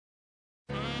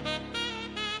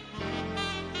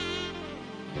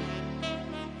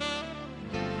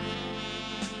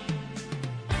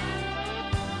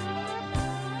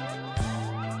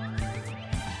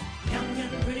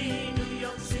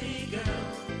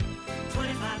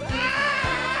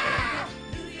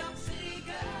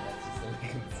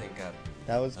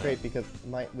That was great because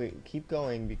wait, keep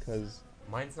going because...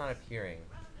 Mine's not appearing.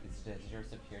 Has yours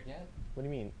appeared yet? What do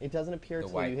you mean? It doesn't appear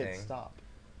until you hit stop.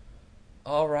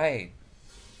 All right.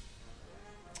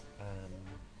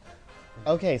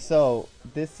 Okay, so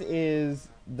this is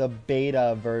the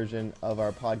beta version of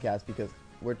our podcast because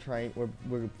we're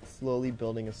slowly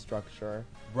building a structure.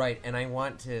 Right, and I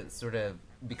want to sort of,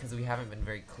 because we haven't been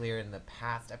very clear in the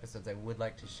past episodes, I would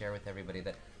like to share with everybody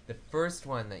that the first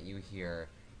one that you hear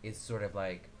is sort of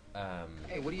like...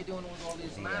 hey, what are you doing with all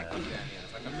these mannequins down here?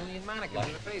 It's like a million mannequins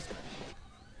in the basement.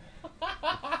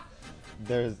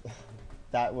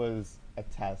 That was a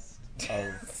test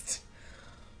of...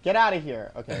 Get out of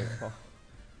here! Okay, cool.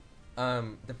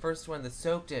 The first one, the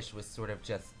soap dish, was sort of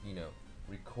just,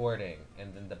 recording.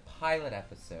 And then the pilot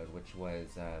episode, which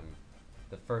was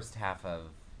the first half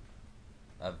of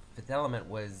Fifth Element,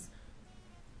 was,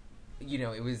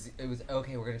 it was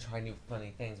okay, we're going to try new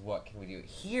funny things. What can we do?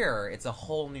 Here, it's a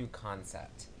whole new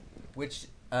concept, which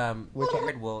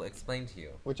Jared will explain to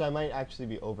you. Which I might actually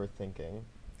be overthinking.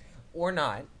 Or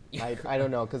not. I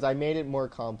don't know, because I made it more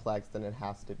complex than it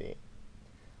has to be.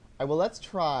 Well, let's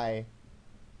try...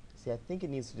 See, I think it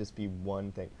needs to just be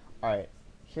one thing. All right,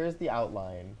 here's the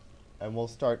outline, and we'll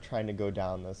start trying to go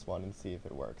down this one and see if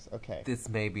it works. Okay. This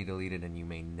may be deleted, and you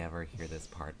may never hear this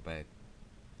part, but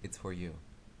it's for you.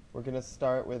 We're going to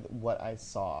start with what I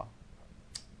saw.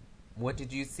 What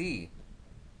did you see?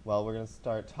 Well, we're going to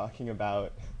start talking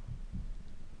about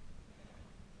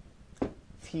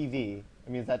TV. I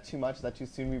mean, is that too much? Is that too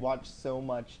soon? We watch so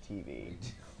much TV.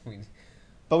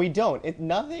 But we don't.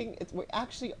 We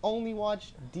actually only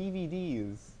watch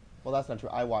DVDs. Well, that's not true.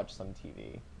 I watch some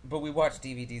TV. But we watch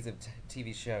DVDs of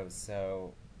TV shows,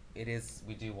 so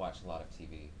we do watch a lot of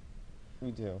TV.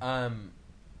 We do.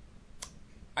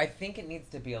 I think it needs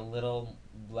to be a little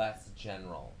less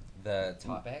general, the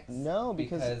topics. No,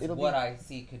 because I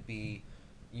see could be,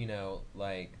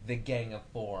 like the Gang of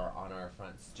Four on our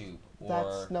front stoop.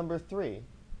 That's number 3.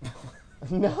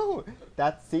 No,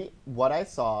 what I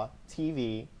saw,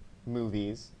 TV,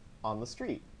 movies, on the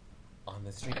street. On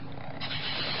the street.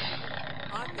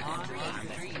 On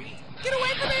the street. Get away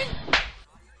from me!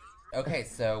 Okay,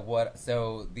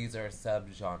 so these are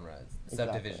subgenres,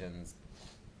 subdivisions.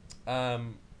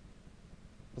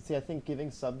 But see, I think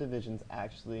giving subdivisions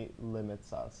actually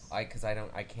limits us. I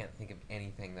can't think of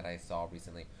anything that I saw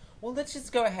recently. Well, let's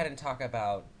just go ahead and talk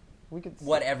about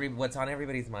what's on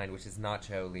everybody's mind, which is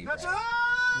Nacho Libre.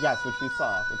 Yes, which we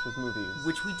saw, which was movies.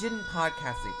 Which we didn't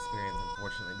podcast the experience,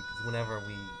 unfortunately, because whenever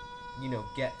we,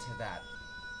 get to that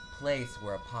place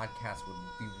where a podcast would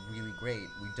be really great,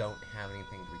 we don't have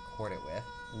anything to record it with.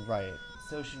 Right.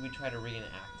 So should we try to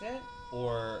reenact it,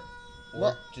 or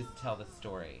just tell the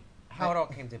story? How it all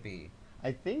came to be?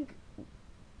 I think,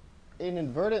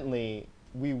 inadvertently,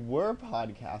 we were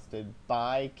podcasted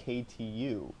by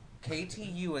KTU.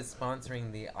 KTU is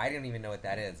sponsoring I don't even know what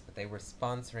that is, but they were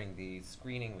sponsoring the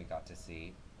screening we got to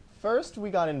see. First, we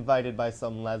got invited by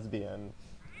some lesbian.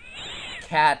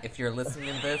 Kat, if you're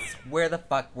listening to this, where the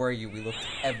fuck were you? We looked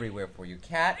everywhere for you.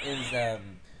 Kat is a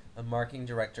marketing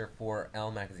director for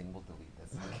Elle Magazine. We'll delete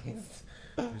this in case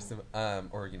there's some,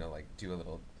 do a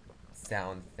little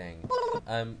sound thing.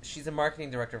 She's a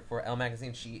marketing director for Elle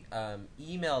Magazine. She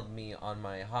emailed me on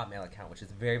my Hotmail account, which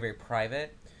is very, very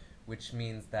private, which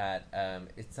means that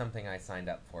it's something I signed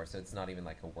up for, so it's not even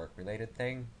like a work-related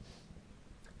thing.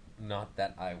 Not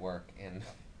that I work in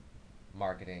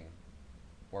marketing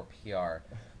or PR.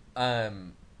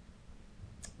 And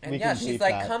yeah, she's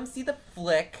like, come see the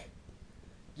flick.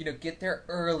 Get there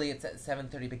early. It's at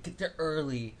 7:30, but get there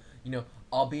early.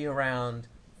 I'll be around.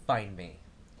 Find me.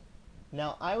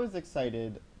 Now, I was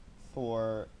excited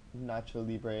for Nacho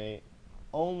Libre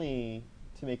only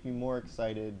to make me more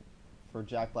excited for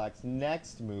Jack Black's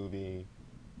next movie,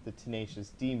 the Tenacious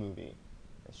D movie.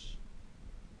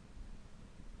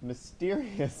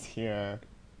 Mysterious here.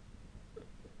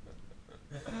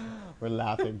 We're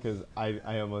laughing because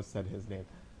I almost said his name.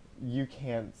 You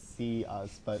can't see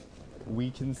us, but we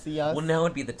can see us. Well, now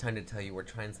would be the time to tell you we're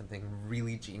trying something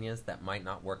really genius that might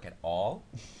not work at all.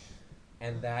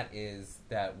 And that is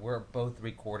that we're both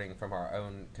recording from our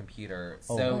own computer.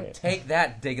 So right. Take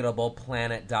that,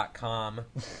 digitableplanet.com.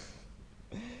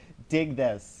 Dig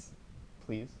this,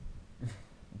 please.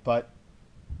 But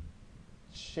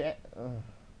shit.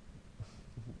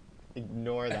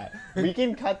 Ignore that. We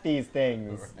can cut these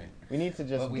things. Right. We need to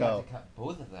just but we go. have to cut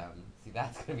both of them. See,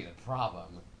 that's going to be the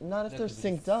problem. Not if they're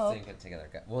synced up. Sync it together.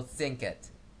 We'll sync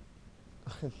it.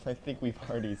 I think we've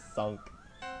already sunk.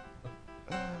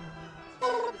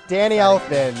 Danny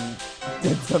Elfman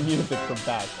did some music from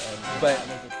back. But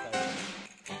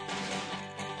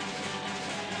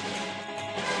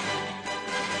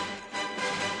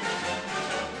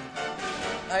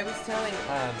telling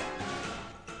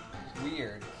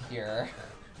Weird here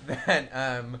that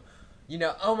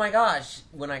oh my gosh,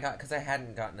 because I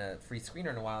hadn't gotten a free screener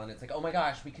in a while, and it's like, oh my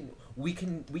gosh, we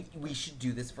should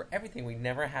do this for everything. We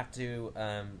never have to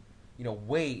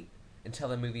wait until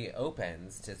the movie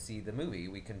opens to see the movie.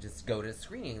 We can just go to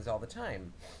screenings all the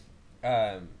time.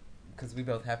 Because we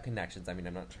both have connections. I mean,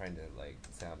 I'm not trying to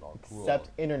sound all cool. Except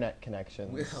internet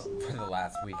connections. For the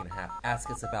last week and a half.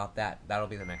 Ask us about that. That'll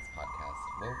be the next podcast.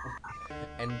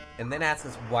 And then ask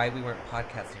us why we weren't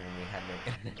podcasting when we had no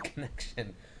internet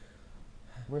connection.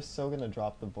 We're so gonna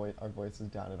drop our voices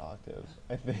down an octave,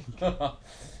 I think.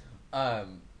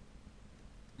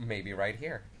 Maybe right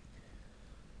here.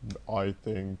 I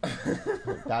think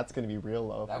that's gonna be real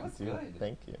low. That was good.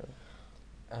 Thank you.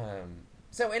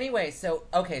 So anyway, so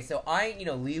I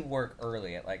leave work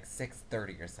early at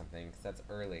 6:30 or something, because that's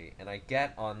early, and I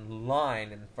get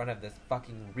online in front of this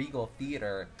fucking Regal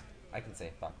Theater. I can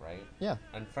say fuck, right? Yeah.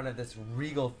 In front of this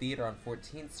Regal Theater on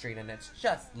 14th Street, and it's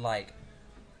just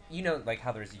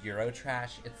how there's Euro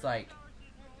trash. It's like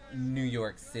New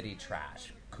York City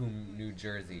trash, New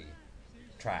Jersey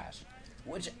trash.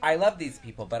 Which I love these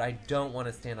people, but I don't want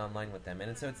to stand online with them,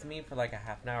 and so it's me for a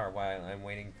half an hour while I'm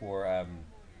waiting for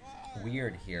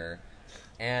Weird here.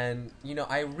 And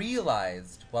I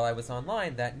realized while I was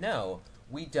online that no,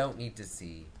 we don't need to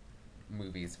see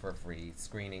movies for free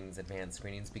screenings, advanced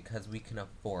screenings, because we can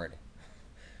afford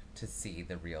to see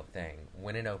the real thing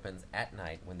when it opens at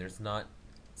night, when there's not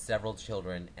several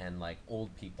children and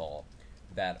old people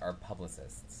that are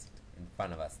publicists in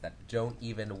front of us that don't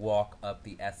even walk up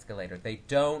the escalator. They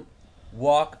don't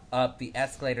walk up the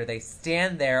escalator. They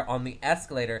stand there on the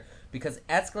escalator because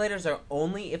escalators are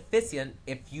only efficient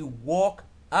if you walk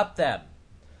up them.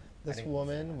 This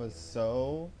woman was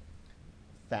so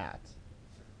fat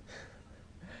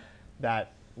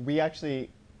that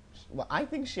I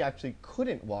think she actually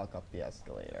couldn't walk up the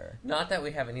escalator. Not that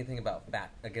we have anything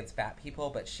against fat people,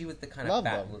 but she was the kind of Love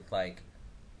fat them. with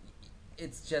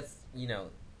it's just, we're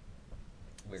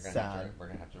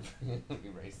gonna have to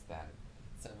erase that.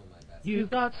 Some of my best. You've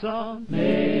got some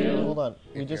mail. Hold on,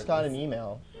 we just got an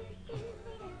email.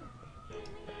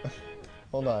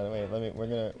 Hold on, wait. We're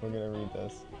gonna read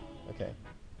this. Okay,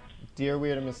 dear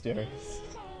Weird and Mysterious.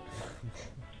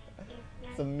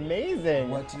 It's amazing.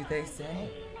 What do they say?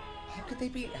 How could they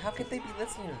be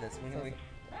listening to this? Because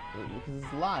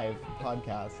it's live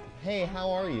podcast. Hey,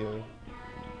 how are you?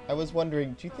 I was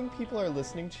wondering, do you think people are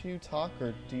listening to you talk,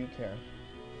 or do you care?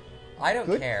 I don't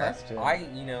Good care. question. I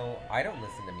don't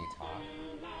listen to me talk.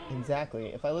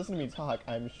 Exactly. If I listen to me talk,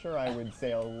 I'm sure I would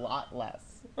say a lot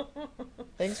less.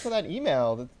 Thanks for that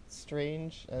email. That's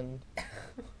strange and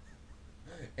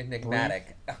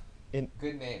enigmatic.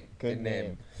 Good name. Good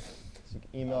name. So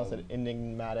email said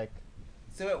enigmatic.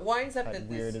 So it winds up at that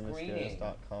this screening.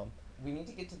 weirdandmysterious.com. We need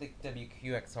to get to the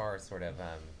WQXR sort of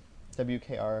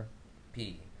WKR.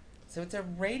 P. So it's a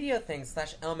radio thing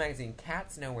 / Elle magazine.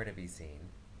 Cats nowhere to be seen.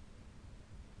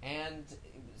 And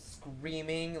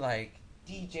screaming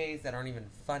DJs that aren't even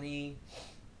funny.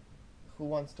 Who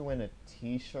wants to win a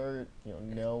T-shirt?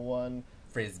 No one.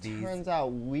 Frisbees. Turns out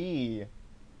we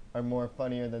are more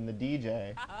funnier than the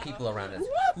DJ. People around us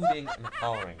hooting and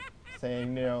hollering.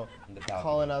 Saying,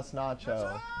 calling us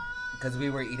nacho. Because we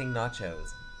were eating nachos.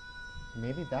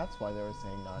 Maybe that's why they were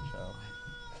saying nacho.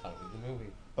 That was the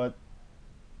movie. But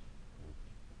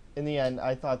in the end,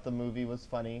 I thought the movie was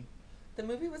funny. The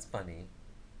movie was funny.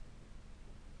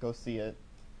 Go see it.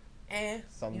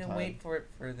 Sometime. Wait for it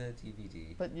for the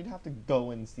DVD. But you'd have to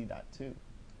go and see that too.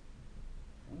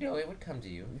 No, it would come to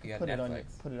you if you had put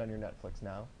Netflix. Put it on your Netflix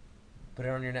now. Put it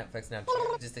on your Netflix now.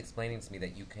 Just explaining to me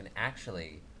that you can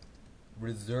actually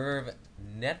reserve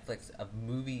Netflix of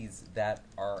movies that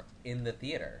are in the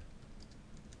theater.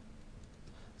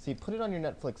 See, put it on your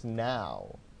Netflix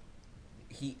now.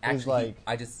 He actually,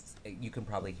 you can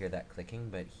probably hear that clicking,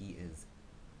 but he is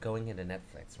going into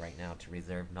Netflix right now to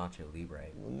reserve Nacho Libre.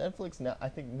 Well, Netflix now. I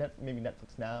think maybe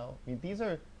Netflix now. I mean, these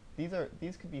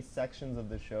could be sections of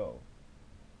the show.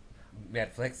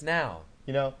 Netflix now.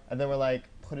 And then we're like,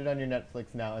 put it on your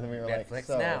Netflix now, and then we were Netflix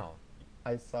so now.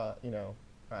 I saw,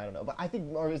 I don't know, but I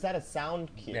think, or is that a sound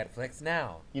cue? Netflix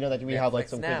now. That we have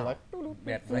some now. kids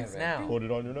Netflix now. Put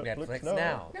it on your Netflix now.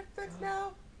 now. Netflix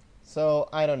now. So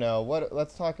I don't know.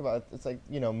 Let's talk about. It's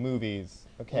movies.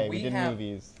 Okay, Well, we did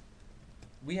movies.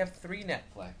 We have 3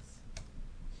 Netflix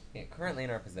currently in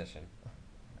our possession.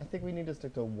 I think we need to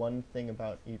stick to one thing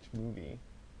about each movie,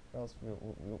 or else we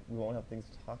won't have things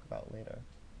to talk about later.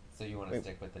 So you want to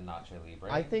stick with the Nacho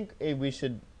Libre? I think we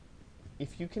should.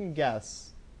 If you can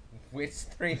guess which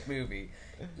 3 movie,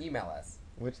 email us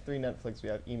Which 3 Netflix we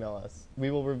have? Email us.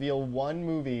 We will reveal one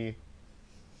movie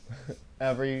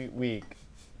every week,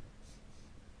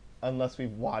 unless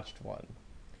we've watched one.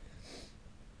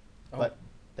 Oh. But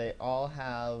they all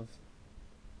have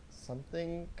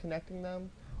something connecting them.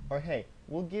 Or hey,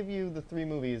 we'll give you the 3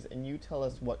 movies and you tell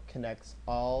us what connects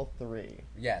all 3.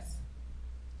 Yes.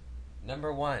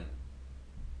 Number 1,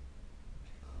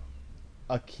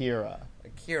 Akira.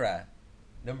 Akira.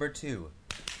 Number 2,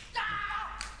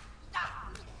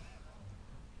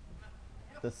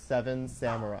 The 7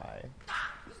 Samurai.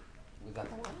 was that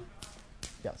the one?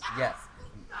 Yes. Yes.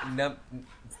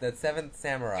 The Seventh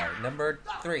Samurai. Number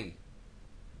 3,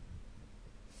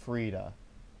 Frida.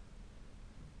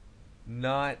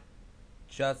 Not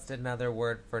Just Another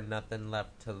Word for Nothing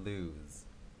Left to Lose.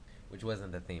 Which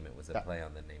wasn't the theme, it was a play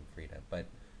on the name Frida. But,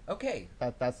 okay.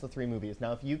 That's the 3 movies.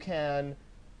 Now, if you can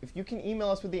email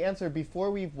us with the answer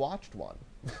before we've watched one,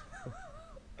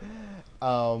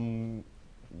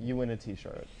 you win a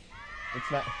T-shirt.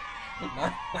 It's not.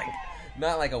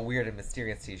 Not like a weird and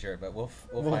mysterious T-shirt, but we'll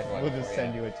find one. We'll just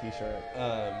send you a T-shirt.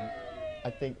 I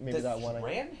think maybe that one. The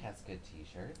Strand has good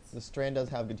T-shirts. The Strand does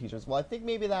have good T-shirts. Well, I think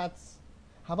maybe that's.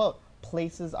 How about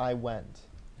Places I Went?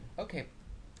 Okay.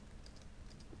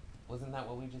 Wasn't that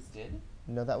what we just did?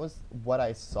 No, that was What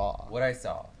I Saw. What I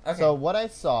Saw. Okay. So What I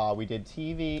Saw, we did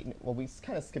TV. Well, we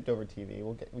kind of skipped over TV.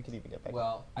 We could even get back.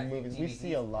 Well, I think movies. We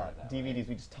see a lot. that, DVDs right?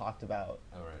 we just talked about.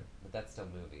 Oh, right. But that's still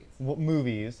movies.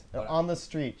 Movies. What- On the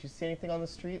street. Did you see anything on the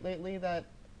street lately that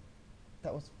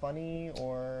was funny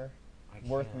or I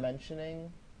worth can't.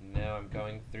 mentioning? No, I'm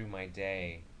going through my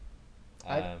day.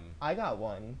 I got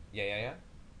one. Yeah.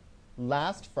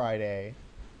 Last Friday,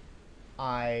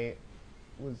 I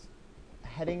was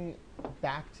heading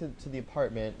back to the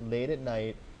apartment late at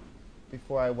night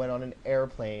before I went on an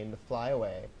airplane to fly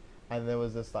away, and there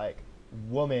was this like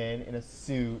woman in a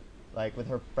suit, like with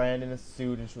her friend in a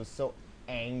suit, and she was so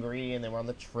angry, and they were on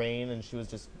the train, and she was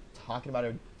just talking about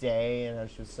her day, and how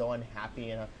she was so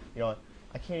unhappy, and how,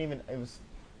 I can't even.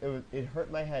 It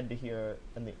hurt my head to hear,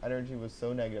 and the energy was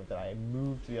so negative that I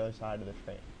moved to the other side of the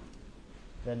train.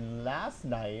 Then last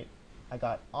night, I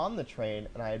got on the train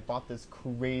and I had bought this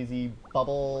crazy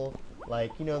bubble,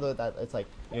 like that it's like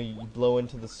you blow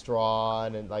into the straw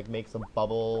and it like makes a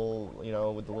bubble,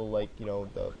 with the little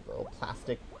the little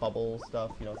plastic bubble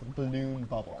stuff, it's a balloon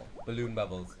bubble. Balloon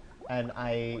bubbles. And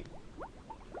I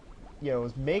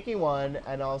was making one,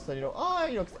 and all of a sudden,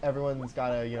 because everyone's got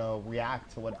to,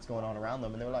 react to what's going on around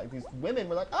them. And they were like, these women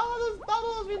were like, oh, those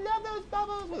bubbles, we love those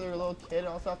bubbles, with her little kid and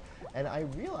all stuff. And I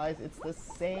realized it's the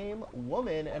same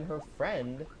woman and her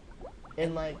friend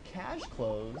in, like, cash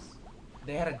clothes.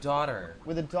 They had a daughter.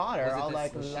 With a daughter.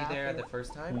 Was she there the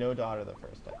first time? No daughter the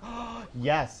first time.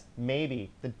 Yes,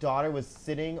 maybe. The daughter was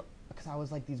sitting, because I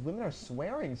was like, these women are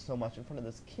swearing so much in front of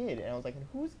this kid. And I was like, and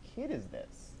whose kid is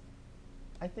this?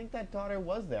 I think that daughter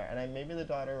was there, and maybe the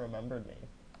daughter remembered me.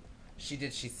 She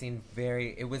did. She seemed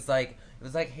very. It was like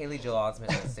Haley Joel Osment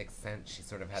in The Sixth Sense. She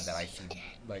sort of had that. I see,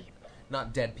 like,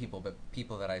 not dead people, but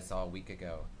people that I saw a week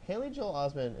ago. Haley Joel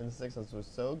Osment in The Sixth Sense was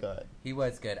so good. He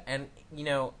was good, and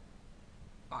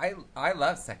I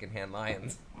love Secondhand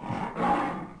Lions.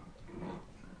 I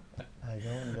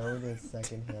don't know this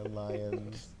Secondhand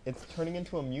Lions. It's turning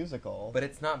into a musical. But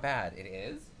it's not bad. It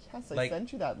is. Yes, I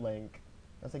sent you that link.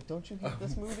 I was like, don't you hate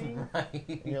this movie? Right.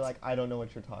 And you're like, I don't know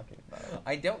what you're talking about.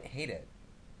 I don't hate it,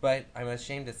 but I'm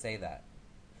ashamed to say that.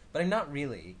 But I'm not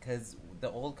really, because the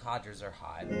old codgers are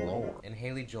hot, and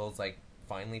Haley Joel's, like,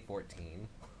 finally 14.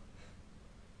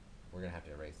 We're going to have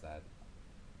to erase that.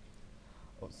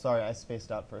 Oh, sorry, I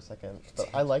spaced out for a second. But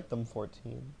I like them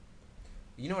 14.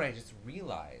 You know what I just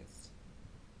realized?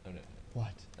 Oh, no.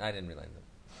 What? I didn't realize it.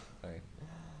 Sorry.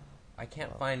 I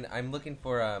can't find... I'm looking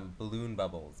for balloon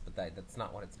bubbles, but that's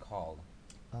not what it's called.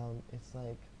 It's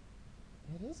like...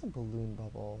 It is a balloon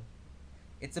bubble.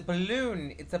 It's a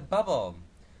balloon! It's a bubble!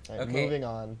 Right, Okay. Moving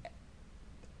on.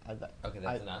 Okay,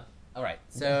 that's enough. All right,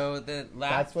 so the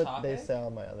last That's what topic? they say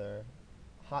on my other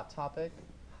hot topic.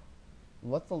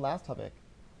 What's the last topic?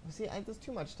 See, there's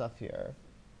too much stuff here.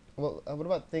 Well, what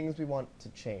about things we want to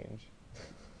change?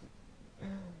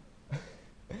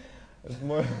 There's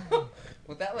more.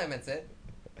 Well, that limits it.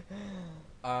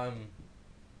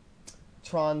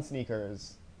 Tron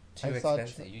sneakers. Too I saw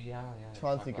expensive. Yeah.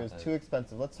 Tron talk sneakers, about that. too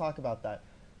expensive. Let's talk about that.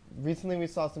 Recently, we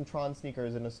saw some Tron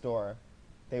sneakers in a store.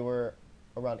 They were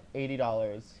around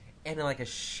 $80. And in, like, a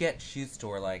shit shoe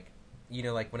store, like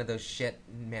one of those shit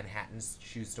Manhattan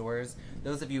shoe stores.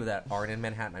 Those of you that aren't in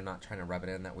Manhattan, I'm not trying to rub it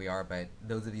in that we are, but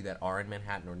those of you that are in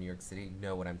Manhattan or New York City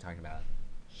know what I'm talking about.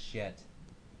 Shit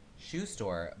shoe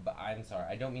store, but I'm sorry,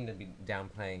 I don't mean to be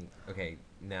downplaying. Okay,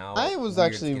 now I was Weird's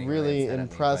actually getting really upset at me,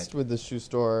 impressed but with the shoe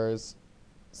store's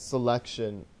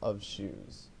selection of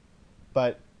shoes.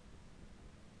 But,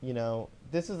 you know,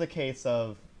 this is a case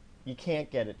of you can't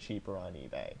get it cheaper on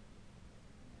eBay.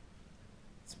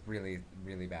 it's really,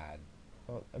 really bad.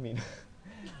 Well, I mean,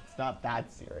 it's not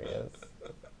that serious.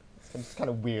 It's just kind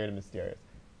of weird and mysterious.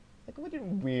 Like, what are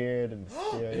weird and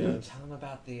mysterious? Tell them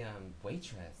about the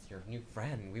waitress, your new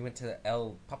friend. We went to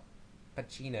El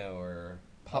Papagino or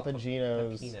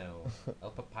Papagino's. Papino,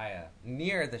 El Papaya,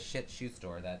 near the shit shoe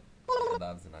store that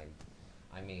loves, and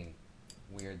I mean,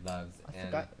 Weird loves. I And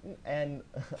forgot. And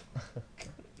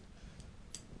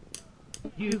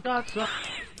You got some.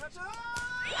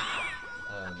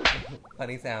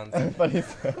 funny sounds. funny.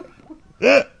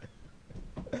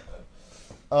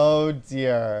 Oh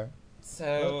dear.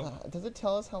 So, Does it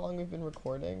tell us how long we've been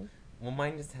recording? well,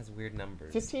 mine just has weird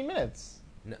numbers. 15 minutes.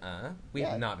 Nuh-uh. We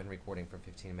Yeah. have not been recording for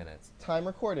 15 minutes. Time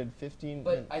recorded 15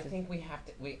 But minutes. I think we have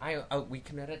to. We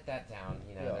can edit that down.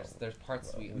 You know, Yeah. there's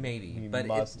parts Well, we we maybe, but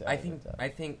must I edit think that. I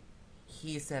think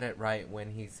he said it right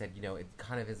when he said, you know, it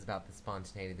kind of is about the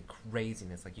spontaneity, the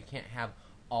craziness. Like you can't have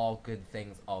all good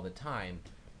things all the time.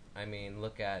 I mean,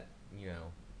 look at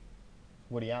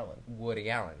Woody Allen.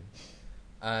 Woody Allen.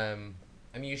 I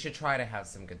mean, you should try to have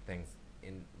some good things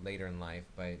in later in life,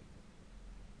 but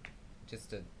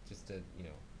just a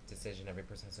decision every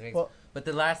person has to make. Well- But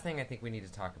the last thing I think we need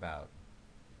to talk about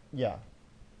Yeah.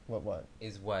 What?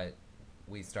 is what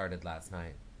we started last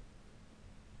night.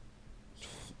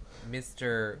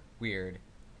 Mr. Weird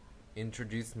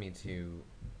introduced me to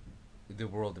the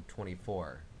world of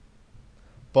 24.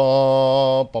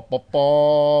 Ba, ba, ba,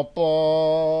 ba,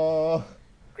 ba.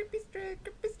 Creepy straight.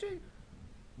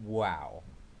 Wow.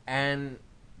 And,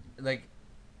 like,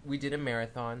 we did a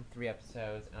marathon, 3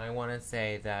 episodes, and I want to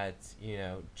say that,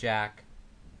 Jack...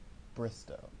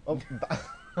 Bristow. Oh,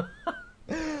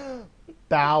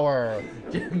 Bauer.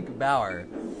 Jack Bauer.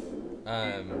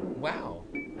 Wow.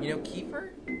 Kiefer,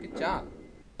 good job.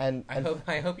 And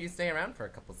I hope you stay around for a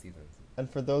couple seasons. And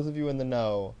for those of you in the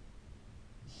know,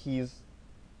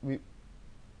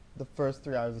 the first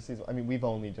 3 hours of the season. I mean, we've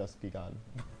only just begun.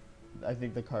 I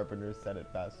think the Carpenters said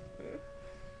it best.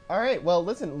 All right. Well,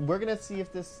 listen, we're gonna see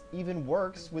if this even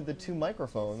works with the 2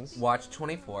 microphones. Watch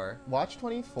 24. Watch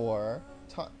 24.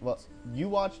 Well, you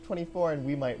watch 24, and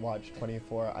we might watch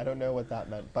 24. I don't know what that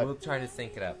meant, but We'll try to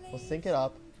sync it up. we'll sync it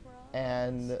up,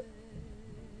 and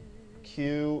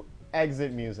cue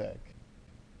exit music.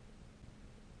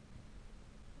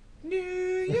 New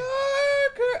Yorker.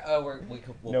 Oh,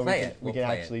 we'll No, play it. we We'll can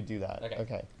play actually it. do that.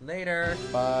 Okay. Later.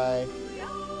 Bye.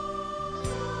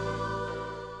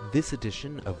 This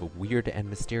edition of Weird and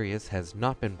Mysterious has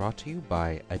not been brought to you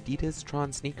by Adidas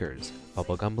Tron Sneakers,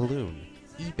 Bubblegum Balloon,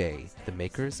 eBay, the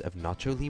makers of Nacho Libre,